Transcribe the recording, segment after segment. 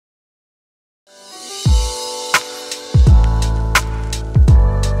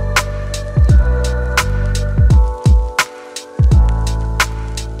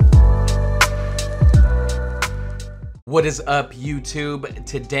What is up, YouTube?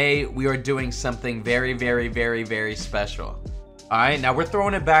 Today we are doing something very special. Alright, now we're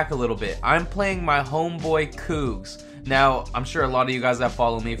throwing it back a little bit. I'm playing my homeboy KOOGS. Now, I'm sure a lot of you guys that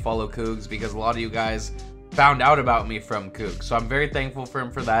follow me follow KOOGS because a lot of you guys found out about me from KOOGS. So I'm very thankful for him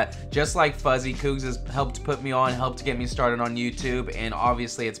for that. Just like Fuzzy, KOOGS has helped put me on, helped get me started on YouTube, and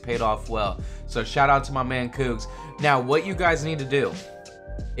obviously it's paid off well. So shout out to my man KOOGS. Now, what you guys need to do,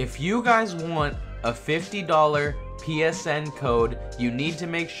 if you guys want a $50 PSN code, you need to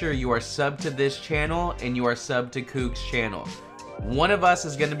make sure you are subbed to this channel and you are subbed to KOOGS channel. One of us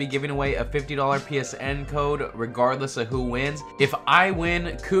is going to be giving away a $50 PSN code regardless of who wins. If I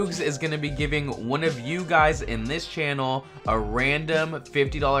win, KOOGS is going to be giving one of you guys in this channel a random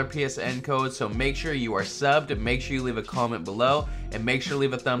 $50 PSN code. So make sure you are subbed, make sure you leave a comment below, and make sure to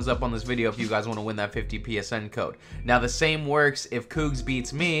leave a thumbs up on this video if you guys want to win that 50 PSN code. Now the same works if KOOGS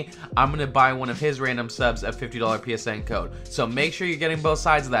beats me. I'm going to buy one of his random subs a $50 PSN code. So make sure you're getting both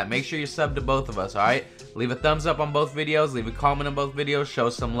sides of that. Make sure you're subbed to both of us, alright? Leave a thumbs up on both videos, leave a comment on both videos, show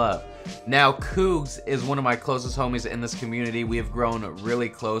some love. Now, KOOGS is one of my closest homies in this community. We have grown really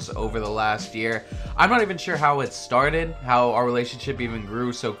close over the last year. I'm not even sure how it started, how our relationship even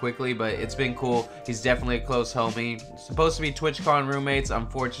grew so quickly, but it's been cool. He's definitely a close homie. Supposed to be TwitchCon roommates.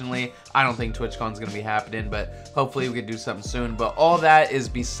 Unfortunately, I don't think TwitchCon's going to be happening, but hopefully we could do something soon. But all that is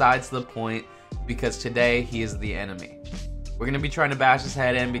besides the point because today he is the enemy. We're going to be trying to bash his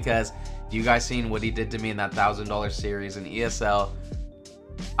head in because you guys seen what he did to me in that $1,000 series in ESL.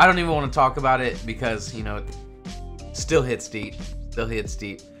 I don't even want to talk about it because, you know, it still hits deep. Still hits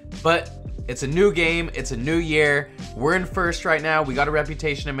deep. But it's a new game. It's a new year. We're in first right now. We got a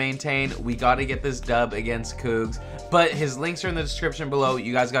reputation to maintain. We got to get this dub against KOOGS. But his links are in the description below.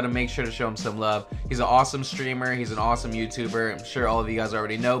 You guys got to make sure to show him some love. He's an awesome streamer. He's an awesome YouTuber. I'm sure all of you guys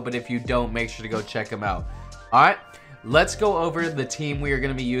already know. But if you don't, make sure to go check him out. All right. Let's go over the team we are going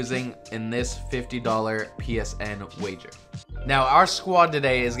to be using in this $50 PSN wager. Now, our squad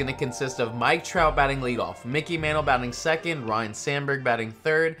today is going to consist of Mike Trout batting leadoff, Mickey Mantle batting second, Ryan Sandberg batting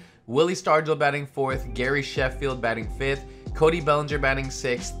third, Willie Stargell batting fourth, Gary Sheffield batting fifth, Cody Bellinger batting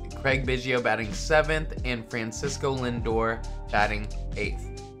sixth, Craig Biggio batting seventh, and Francisco Lindor batting eighth.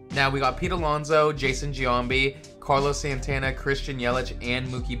 Now, we got Pete Alonso, Jason Giambi, Carlos Santana, Christian Yelich, and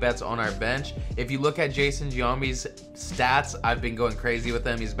Mookie Betts on our bench. If you look at Jason Giambi's stats, I've been going crazy with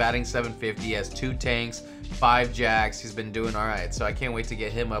him. He's batting .750, he has 2 tanks, 5 jacks. He's been doing all right, so I can't wait to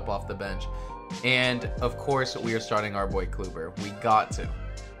get him up off the bench. And, of course, we are starting our boy Kluber. We got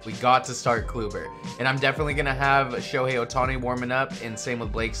to start Kluber. And I'm definitely going to have Shohei Ohtani warming up, and same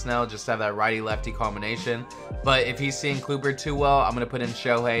with Blake Snell, just to have that righty-lefty combination. But if he's seeing Kluber too well, I'm going to put in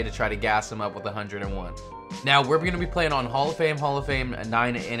Shohei to try to gas him up with 101. Now, we're going to be playing on Hall of Fame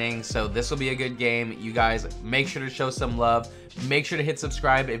 9 innings, so this will be a good game. You guys, make sure to show some love. Make sure to hit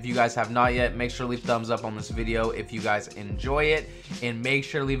subscribe if you guys have not yet. Make sure to leave thumbs up on this video if you guys enjoy it. And make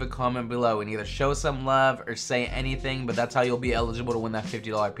sure to leave a comment below and either show some love or say anything, but that's how you'll be eligible to win that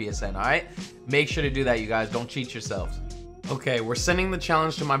 $50 PSN, alright? Make sure to do that, you guys. Don't cheat yourselves. Okay, we're sending the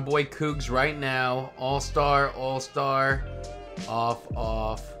challenge to my boy KOOGS right now. All-star,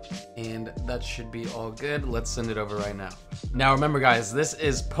 off, and that should be all good. Let's send it over right now. Now remember guys, this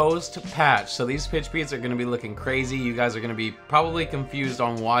is post-patch, so these pitch speeds are going to be looking crazy. You guys are going to be probably confused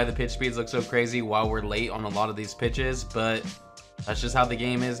on why the pitch speeds look so crazy while we're late on a lot of these pitches, but that's just how the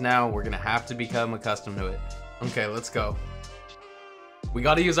game is now. We're going to have to become accustomed to it. Okay, let's go. We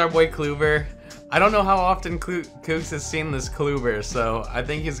got to use our boy Kluber. I don't know how often KOOGS has seen this Kluber, so I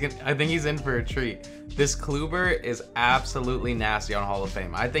think he's in for a treat. This Kluber is absolutely nasty on Hall of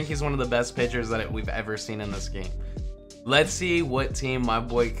Fame. I think he's one of the best pitchers that we've ever seen in this game. Let's see what team my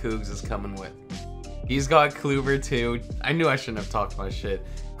boy KOOGS is coming with. He's got Kluber too. I knew I shouldn't have talked my shit.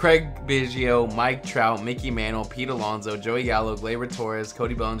 Craig Biggio, Mike Trout, Mickey Mantle, Pete Alonso, Joey Gallo, Gleyber Torres,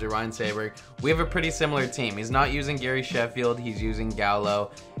 Cody Bellinger, Ryan Sandberg. We have a pretty similar team. He's not using Gary Sheffield, he's using Gallo,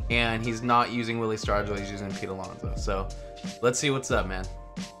 and he's not using Willie Stargell, he's using Pete Alonso. So let's see what's up, man.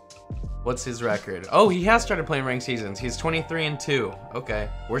 What's his record? Oh, he has started playing ranked seasons. He's 23-2. Okay,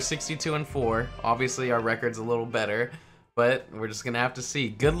 we're 62-4. Obviously, our record's a little better, but we're just gonna have to see.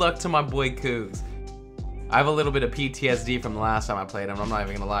 Good luck to my boy KOOGS. I have a little bit of PTSD from the last time I played him. I'm not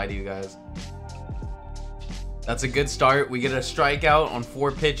even gonna lie to you guys. That's a good start. We get a strikeout on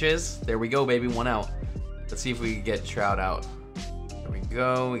 4 pitches. There we go, baby. 1 out. Let's see if we can get Trout out. There we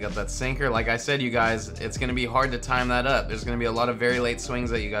go. We got that sinker. Like I said, you guys, it's gonna be hard to time that up. There's gonna be a lot of very late swings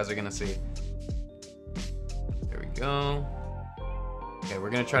that you guys are gonna see. There we go. Okay, we're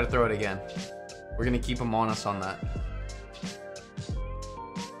gonna try to throw it again. We're gonna keep him honest on that.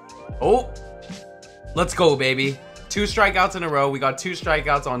 Oh! Let's go, baby. 2 strikeouts in a row. We got 2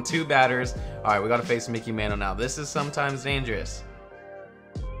 strikeouts on 2 batters. All right, we got to face Mickey Mantle now. This is sometimes dangerous.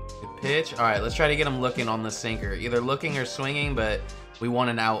 Good pitch. All right, let's try to get him looking on the sinker. Either looking or swinging, but we want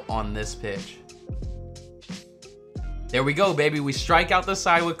an out on this pitch. There we go, baby. We strike out the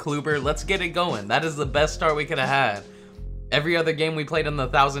side with Kluber. Let's get it going. That is the best start we could have had. Every other game we played in the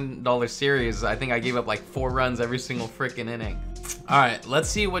 $1,000 series, I think I gave up like 4 runs every single freaking inning. All right, let's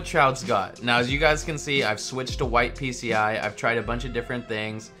see what Trout's got. Now, as you guys can see, I've switched to white PCI. I've tried a bunch of different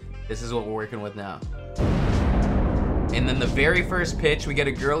things. This is what we're working with now. And then the very first pitch, we get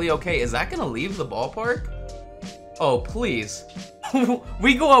a girly okay. Is that gonna leave the ballpark? Oh, please.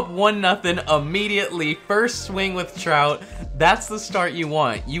 We go up 1-0 immediately. First swing with Trout. That's the start you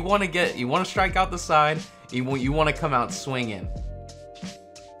want. You want to strike out the side. You want to come out swinging.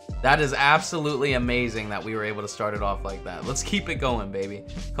 That is absolutely amazing that we were able to start it off like that. Let's keep it going, baby.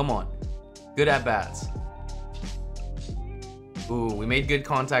 Come on. Good at bats. Ooh, we made good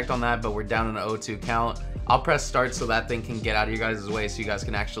contact on that, but we're down in an 0-2 count. I'll press start so that thing can get out of your guys' way so you guys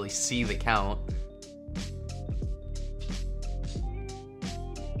can actually see the count.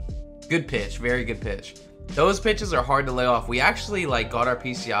 Good pitch, very good pitch. Those pitches are hard to lay off. We actually like got our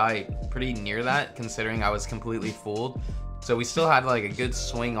PCI pretty near that, considering I was completely fooled. So we still had like a good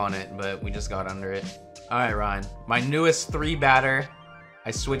swing on it, but we just got under it. All right, Ryan, my newest 3 batter.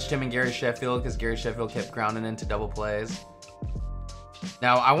 I switched him and Gary Sheffield because Gary Sheffield kept grounding into double plays.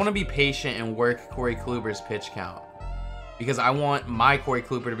 Now I want to be patient and work Corey Kluber's pitch count because I want my Corey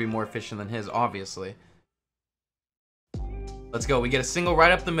Kluber to be more efficient than his, obviously. Let's go. We get a single right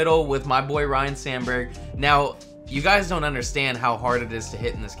up the middle with my boy Ryan Sandberg. Now, you guys don't understand how hard it is to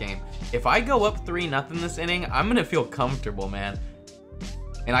hit in this game. If I go up 3-0 this inning, I'm going to feel comfortable, man.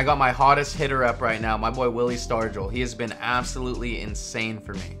 And I got my hottest hitter up right now, my boy Willie Stargell. He has been absolutely insane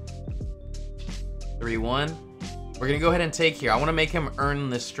for me. 3-1. We're going to go ahead and take here. I want to make him earn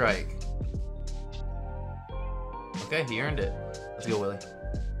this strike. Okay, he earned it. Let's go, Willie.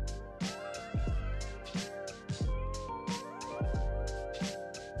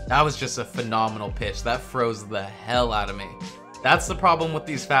 That was just a phenomenal pitch. That froze the hell out of me. That's the problem with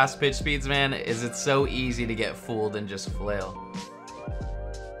these fast pitch speeds, man, is it's so easy to get fooled and just flail.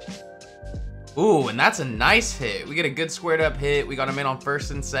 Ooh, and that's a nice hit. We get a good squared up hit. We got him in on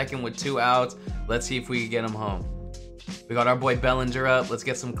first and second with 2 outs. Let's see if we can get him home. We got our boy Bellinger up. Let's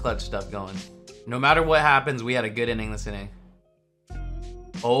get some clutch stuff going. No matter what happens, we had a good inning this inning.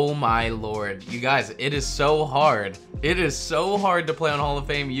 Oh my lord. You guys, it is so hard. It is so hard to play on Hall of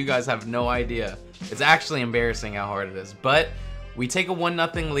Fame. You guys have no idea. It's actually embarrassing how hard it is. But we take a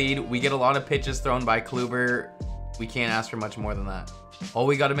 1-0 lead. We get a lot of pitches thrown by Kluber. We can't ask for much more than that. All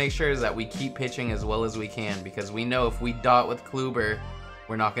we got to make sure is that we keep pitching as well as we can because we know if we dot with Kluber,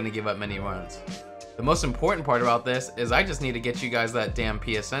 we're not going to give up many runs. The most important part about this is I just need to get you guys that damn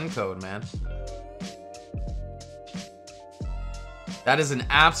PSN code, man. That is an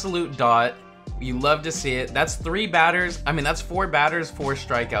absolute dot. You love to see it. That's 3 batters. I mean, that's 4 batters, 4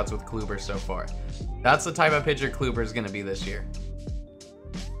 strikeouts with Kluber so far. That's the type of pitcher Kluber is going to be this year.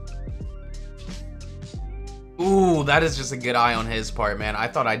 Ooh, that is just a good eye on his part, man. I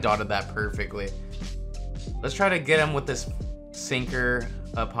thought I dotted that perfectly. Let's try to get him with this sinker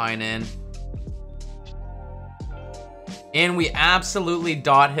up high and in. And we absolutely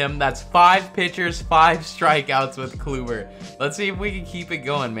dot him. That's 5 pitchers, 5 strikeouts with Kluber. Let's see if we can keep it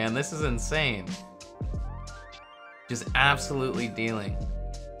going, man. This is insane. Just absolutely dealing.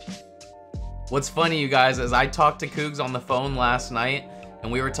 What's funny, you guys, is I talked to KOOGS on the phone last night,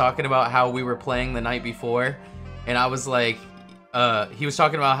 and we were talking about how we were playing the night before, and I was like, he was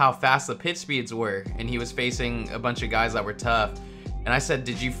talking about how fast the pitch speeds were, and he was facing a bunch of guys that were tough. And I said,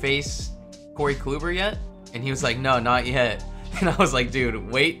 did you face Corey Kluber yet? And he was like, no, not yet. And I was like, dude,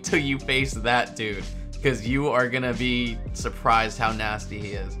 wait till you face that dude, because you are gonna be surprised how nasty he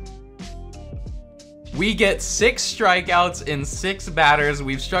is. We get 6 strikeouts in 6 batters.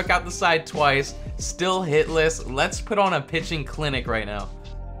 We've struck out the side twice, still hitless. Let's put on a pitching clinic right now.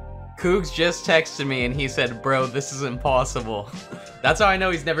 KOOGS just texted me and he said, bro, this is impossible. That's how I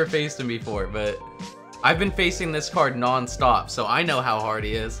know he's never faced him before, but I've been facing this card non-stop, so I know how hard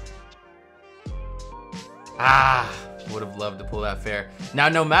he is. Ah, would have loved to pull that fair. Now,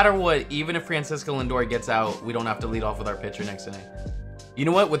 no matter what, even if Francisco Lindor gets out, we don't have to lead off with our pitcher next inning. You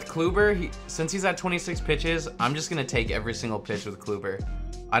know what? With Kluber, since he's at 26 pitches, I'm just going to take every single pitch with Kluber.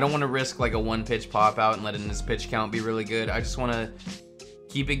 I don't want to risk like a 1-pitch pop out and letting his pitch count be really good. I just want to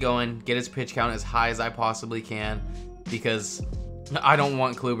keep it going, get his pitch count as high as I possibly can, because I don't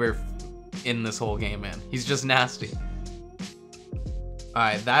want Kluber in this whole game, man. He's just nasty. All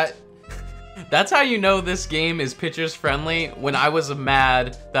right, That's how you know this game is pitchers friendly. When I was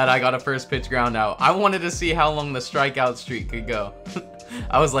mad that I got a first pitch ground out, I wanted to see how long the strikeout streak could go.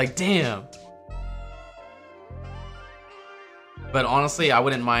 I was like, damn. But honestly, I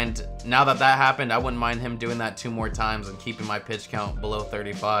wouldn't mind, now that that happened, I wouldn't mind him doing that 2 more times and keeping my pitch count below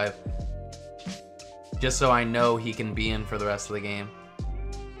 35. Just so I know he can be in for the rest of the game.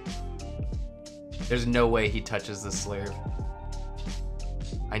 There's no way he touches the slurve.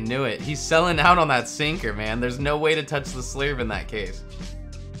 I knew it. He's selling out on that sinker, man. There's no way to touch the slurve in that case.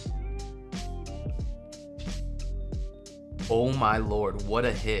 Oh my lord, what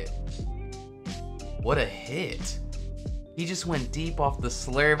a hit. What a hit. He just went deep off the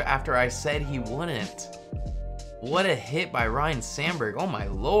slurve after I said he wouldn't. What a hit by Ryan Sandberg. Oh my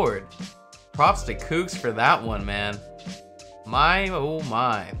lord. Props to KOOGS for that one, man. My, oh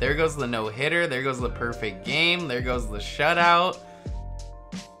my. There goes the no-hitter. There goes the perfect game. There goes the shutout.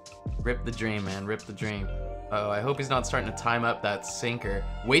 Rip the dream, man. Rip the dream. Oh, I hope he's not starting to time up that sinker.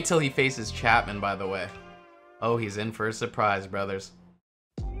 Wait till he faces Chapman, by the way. Oh, he's in for a surprise, brothers.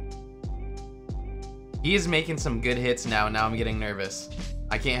 He is making some good hits now. Now I'm getting nervous.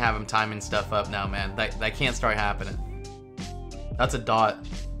 I can't have him timing stuff up now, man. That can't start happening. That's a dot.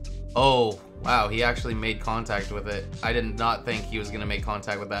 Oh, wow. He actually made contact with it. I did not think he was going to make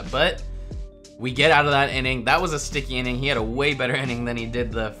contact with that. But we get out of that inning. That was a sticky inning. He had a way better inning than he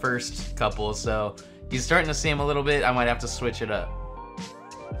did the first couple. So he's starting to see him a little bit. I might have to switch it up.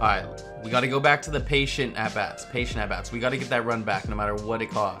 All right. We got to go back to the patient at-bats. Patient at-bats. We got to get that run back no matter what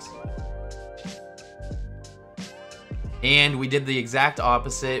it costs. And we did the exact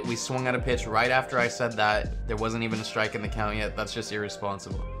opposite. We swung at a pitch right after I said that. There wasn't even a strike in the count yet. That's just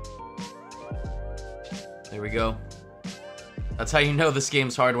irresponsible. There we go. That's how you know this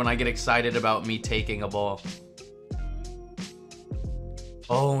game's hard, when I get excited about me taking a ball.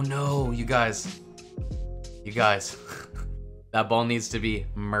 Oh no, you guys. You guys. That ball needs to be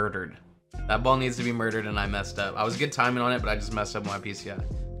murdered. That ball needs to be murdered, and I messed up. I was good timing on it, but I just messed up my PCI.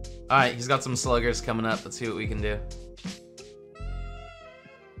 Alright, he's got some sluggers coming up. Let's see what we can do.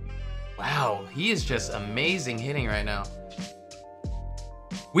 Wow, he is just amazing hitting right now.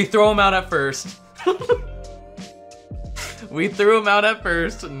 We throw him out at first. We threw him out at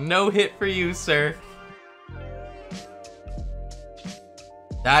first. No hit for you, sir.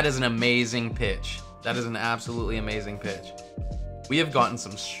 That is an amazing pitch. That is an absolutely amazing pitch. We have gotten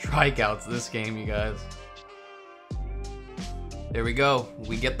some strikeouts this game, you guys. There we go.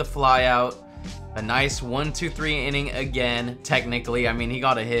 We get the fly out. A nice 1-2-3 inning again, technically. I mean, he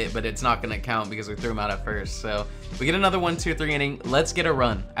got a hit, but it's not going to count because we threw him out at first. So we get another 1-2-3 inning. Let's get a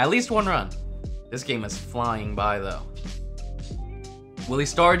run. At least one run. This game is flying by, though. Willie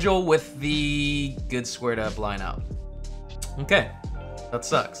Stargell with the good squared up line out. Okay. That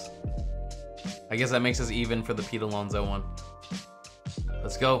sucks. I guess that makes us even for the Pete Alonso one.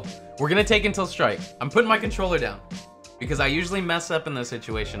 Let's go. We're going to take until strike. I'm putting my controller down because I usually mess up in this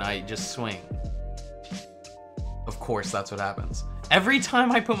situation. I just swing. Of course, that's what happens. Every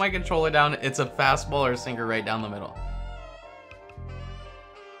time I put my controller down, it's a fastball or a sinker right down the middle.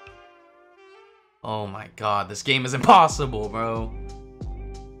 Oh my god, this game is impossible, bro.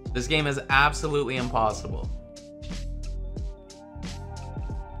 This game is absolutely impossible.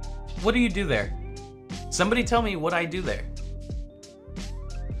 What do you do there? Somebody tell me what I do there.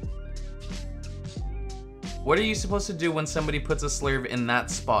 What are you supposed to do when somebody puts a slurve in that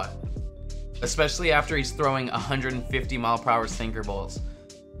spot? Especially after he's throwing 150-mile-per-hour sinker balls.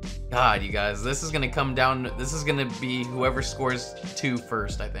 God, you guys, this is going to come down. This is going to be whoever scores 2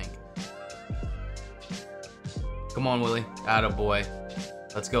 first, I think. Come on, Willie. Attaboy.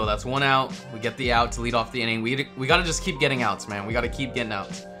 Let's go. That's 1 out. We get the out to lead off the inning. We got to just keep getting outs, man. We got to keep getting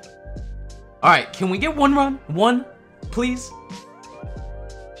outs. All right, can we get 1 run? 1, please?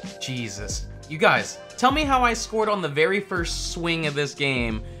 Jesus. You guys, tell me how I scored on the very first swing of this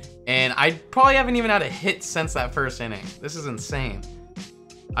game, and I probably haven't even had a hit since that first inning. This is insane.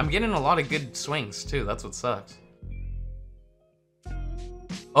 I'm getting a lot of good swings, too. That's what sucks.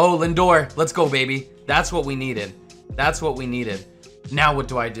 Oh, Lindor. Let's go, baby. That's what we needed. That's what we needed. Now what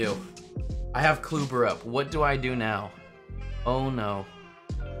do I do? I have Kluber up. What do I do now? Oh, no.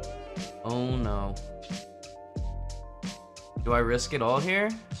 Oh, no. Do I risk it all here?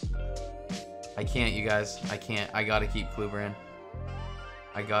 I can't, you guys. I can't. I gotta keep Kluber in.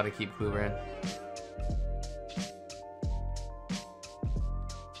 I gotta keep Kluber in.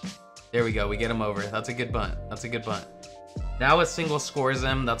 There we go. We get him over. That's a good bunt. That's a good bunt. Now a single scores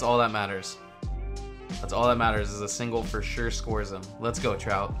him. That's all that matters. That's all that matters, is a single for sure scores him. Let's go,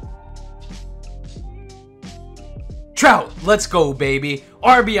 Trout. Trout, let's go, baby.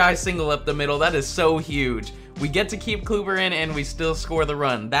 RBI single up the middle. That is so huge. We get to keep Kluber in, and we still score the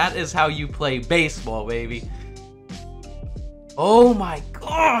run. That is how you play baseball, baby. Oh my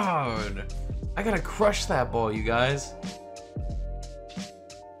God. I gotta crush that ball, you guys.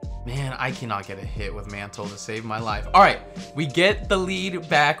 Man, I cannot get a hit with Mantle to save my life. All right, we get the lead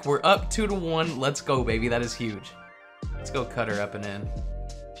back. We're up 2-1. Let's go, baby. That is huge. Let's go cutter up and in.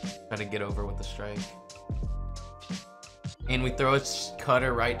 Try to get over with the strike. And we throw a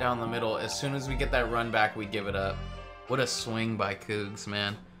cutter right down the middle. As soon as we get that run back, we give it up. What a swing by KOOGS,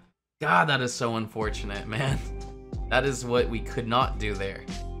 man. God, that is so unfortunate, man. That is what we could not do there.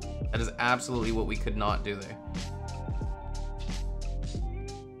 That is absolutely what we could not do there.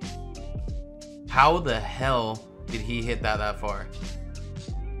 How the hell did he hit that far?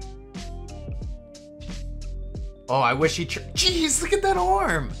 Oh, I wish he... Jeez, look at that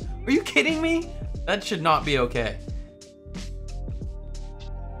arm. Are you kidding me? That should not be okay.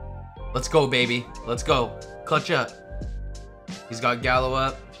 Let's go, baby. Let's go. Clutch up. He's got Gallo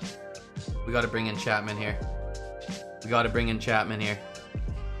up. We got to bring in Chapman here. We got to bring in Chapman here.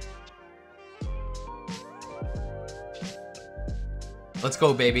 Let's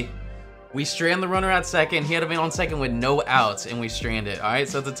go, baby. We strand the runner at second. He had to be on second with no outs, and we strand it. All right,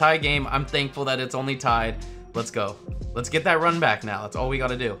 so it's a tie game. I'm thankful that it's only tied. Let's go. Let's get that run back now. That's all we got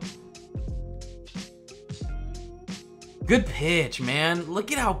to do. Good pitch, man.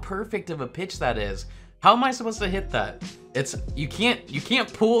 Look at how perfect of a pitch that is. How am I supposed to hit that? It's you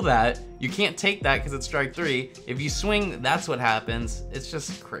can't pull that. You can't take that because it's strike 3. If you swing, that's what happens. It's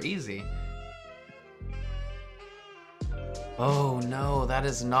just crazy. Oh no, that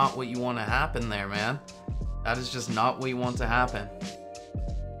is not what you want to happen there, man. That is just not what you want to happen.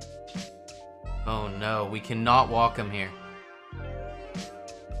 Oh no, we cannot walk him here.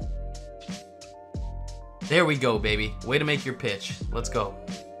 There we go, baby. Way to make your pitch. Let's go.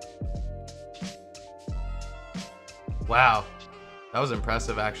 Wow. That was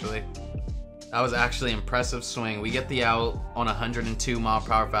impressive, actually. That was actually impressive swing. We get the out on a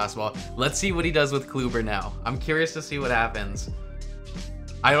 102-mile-per-hour fastball. Let's see what he does with Kluber now. I'm curious to see what happens.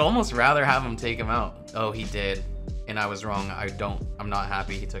 I'd almost rather have him take him out. Oh, he did. And I was wrong. I'm not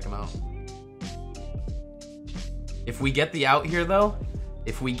happy he took him out. If we get the out here, though,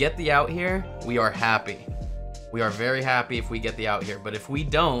 if we get the out here, we are happy. We are very happy if we get the out here. But if we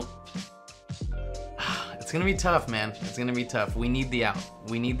don't, it's going to be tough, man. It's going to be tough. We need the out.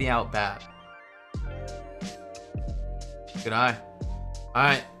 We need the out bad. Good eye. All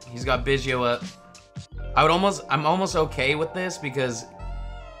right, he's got Biggio up. I'm almost okay with this because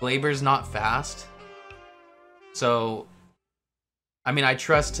Glaber's not fast. So, I mean, I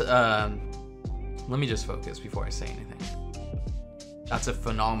trust, let me just focus before I say anything. That's a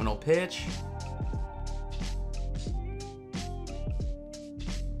phenomenal pitch.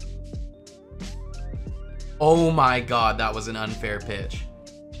 Oh my God, that was an unfair pitch.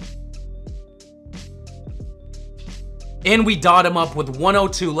 And we dot him up with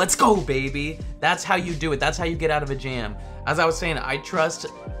 102. Let's go, baby. That's how you do it. That's how you get out of a jam. As I was saying, I trust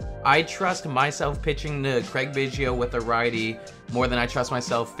myself pitching to Craig Biggio with a righty more than I trust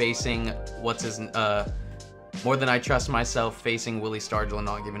myself facing more than I trust myself facing Willie Stargell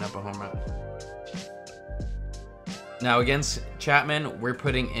not giving up a home run. Now against Chapman, we're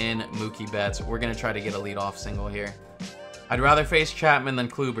putting in Mookie Betts. We're gonna try to get a leadoff single here. I'd rather face Chapman than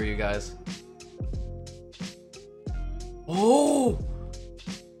Kluber, you guys. Oh!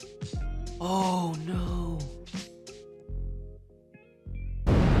 Oh no.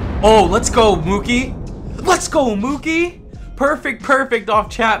 Oh, let's go, Mookie. Let's go, Mookie. Perfect off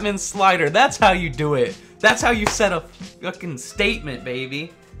Chapman's slider. That's how you do it. That's how you set a fucking statement,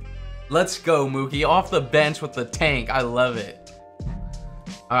 baby. Let's go, Mookie. Off the bench with the tank. I love it.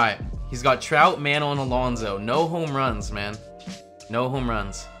 All right. He's got Trout, Mantle, and Alonso. No home runs, man. No home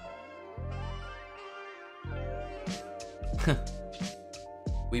runs.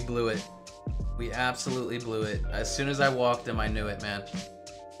 We blew it. We absolutely blew it. As soon as I walked him, I knew it, man.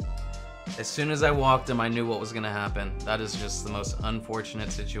 As soon as I walked him, I knew what was going to happen. That is just the most unfortunate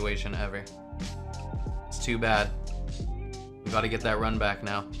situation ever. It's too bad. We got to get that run back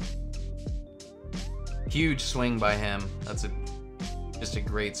now. Huge swing by him. That's just a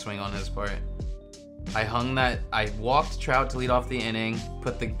great swing on his part. I walked Trout to lead off the inning,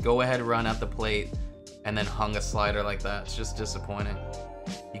 put the go-ahead run at the plate, and then hung a slider like that. It's just disappointing.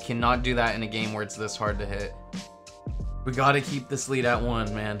 You cannot do that in a game where it's this hard to hit. We gotta keep this lead at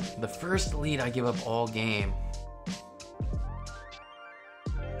 1, man. The first lead I give up all game.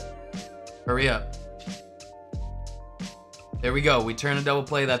 Hurry up. There we go. We turn a double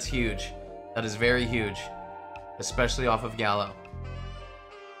play. That's huge. That is very huge. especially off of Gallo.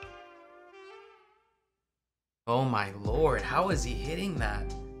 Oh my lord, how is he hitting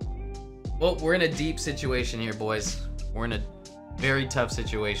that? Well, we're in a deep situation here, boys. We're in a very tough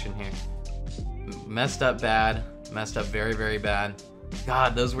situation here. Messed up bad, messed up very, very bad.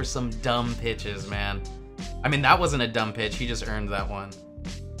 God, those were some dumb pitches, man. I mean, that wasn't a dumb pitch, he just earned that one.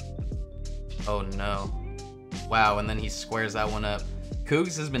 Oh no. Wow, and then he squares that one up.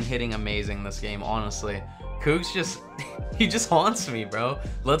 KOOGS has been hitting amazing this game, honestly. KOOGS just, he just haunts me, bro.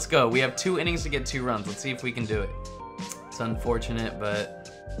 Let's go. We have 2 innings to get 2 runs. Let's see if we can do it. It's unfortunate, but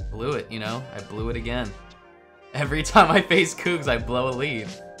blew it, you know? I blew it again. Every time I face KOOGS, I blow a lead.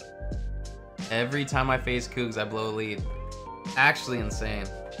 Every time I face KOOGS, I blow a lead. Actually insane.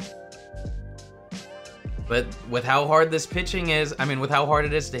 But with how hard this pitching is, I mean, with how hard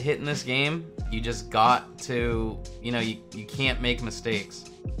it is to hit in this game, you just got to, you know, you can't make mistakes.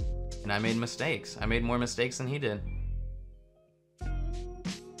 And I made mistakes. I made more mistakes than he did.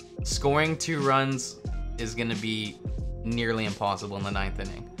 Scoring 2 runs is going to be nearly impossible in the 9th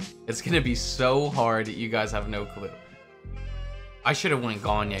inning. It's going to be so hard, you guys have no clue. I should have went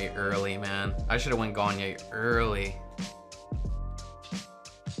Gagne early, man. I should have went Gagne early.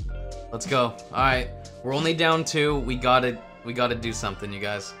 Let's go. All right. We're only down 2. We gotta do something, you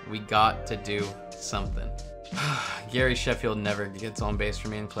guys. We got to do something. Gary Sheffield never gets on base for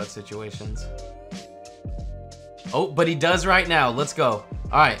me in clutch situations. Oh, but he does right now. Let's go.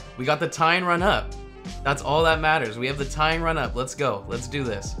 All right, we got the tying run up. That's all that matters. We have the tying run up. Let's go. Let's do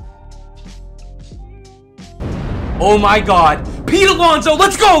this. Oh my God, Pete Alonso.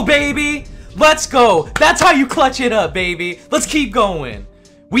 Let's go, baby. Let's go. That's how you clutch it up, baby. Let's keep going.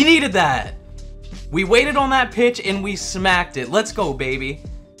 We needed that. We waited on that pitch and we smacked it. Let's go, baby.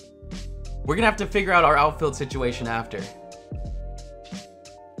 We're gonna have to figure out our outfield situation after.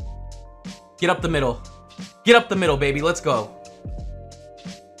 Get up the middle. Get up the middle, baby. Let's go.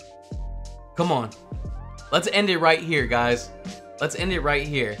 Come on. Let's end it right here, guys. Let's end it right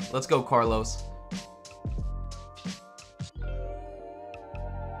here. Let's go, Carlos.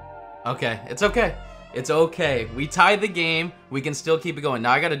 Okay, it's okay. It's okay. We tied the game. We can still keep it going.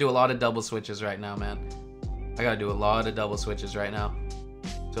 Now I gotta do a lot of double switches right now, man. I gotta do a lot of double switches right now.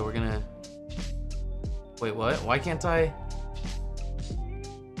 So we're gonna... Wait, what? Why can't I...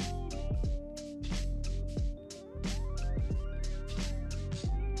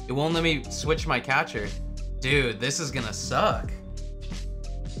 It won't let me switch my catcher. Dude, this is gonna suck.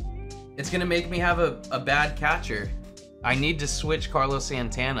 It's gonna make me have a bad catcher. I need to switch Carlos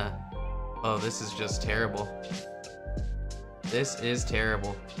Santana. Oh, this is just terrible. This is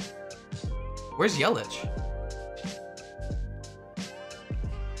terrible. Where's Yelich?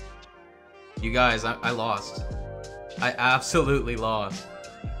 You guys, I lost. I absolutely lost.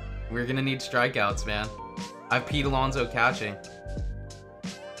 We're gonna need strikeouts, man. I have Pete Alonso catching.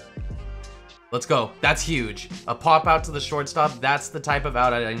 Let's go. That's huge. A pop out to the shortstop. That's the type of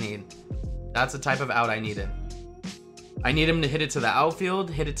out I need. That's the type of out I needed. I need him to hit it to the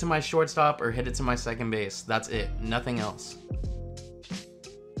outfield, hit it to my shortstop, or hit it to my second base. That's it. Nothing else.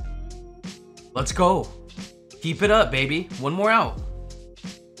 Let's go. Keep it up, baby. One more out.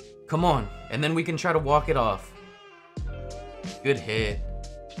 Come on. And then we can try to walk it off. Good hit.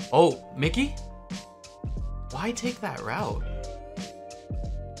 Oh, Mickey? Why take that route?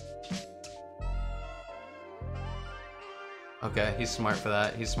 Okay, he's smart for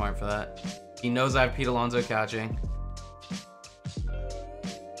that. He's smart for that. He knows I have Pete Alonso catching.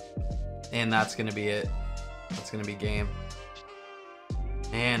 And that's going to be it. That's going to be game.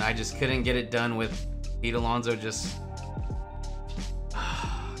 Man, I just couldn't get it done with Pete Alonso just...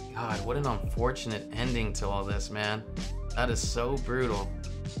 God, what an unfortunate ending to all this, man. That is so brutal.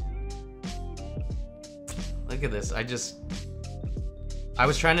 Look at this. I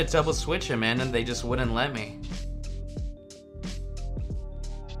was trying to double switch him, man, and they just wouldn't let me.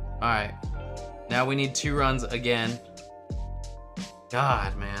 Alright. Now we need 2 runs again.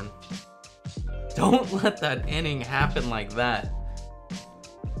 God, man. Don't let that inning happen like that.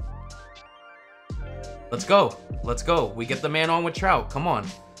 Let's go. Let's go. We get the man on with Trout. Come on.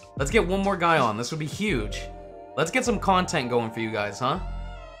 Let's get one more guy on. This would be huge. Let's get some content going for you guys, huh?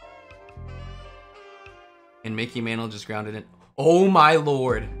 And Mickey Mantle just grounded in. Oh my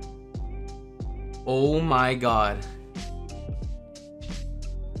lord. Oh my god.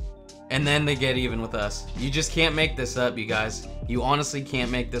 And then they get even with us. You just can't make this up, you guys. You honestly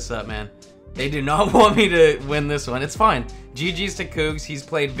can't make this up, man. They do not want me to win this one. It's fine. GG's to KOOGS. He's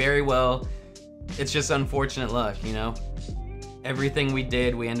played very well. It's just unfortunate luck, you know? Everything we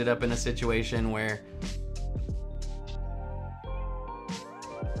did, we ended up in a situation where...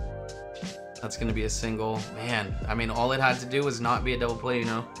 that's gonna be a single. Man, I mean, all it had to do was not be a double play, you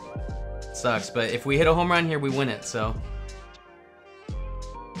know? Sucks, but if we hit a home run here, we win it, so.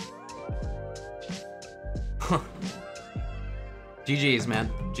 GG's, man.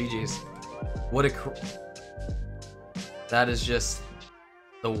 GG's. What a... That is just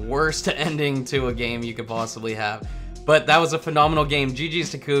the worst ending to a game you could possibly have. But that was a phenomenal game. GG's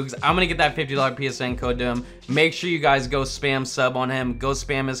to KOOGS. I'm going to get that $50 PSN code to him. Make sure you guys go spam sub on him. Go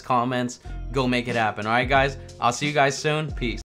spam his comments. Go make it happen. All right, guys? I'll see you guys soon. Peace.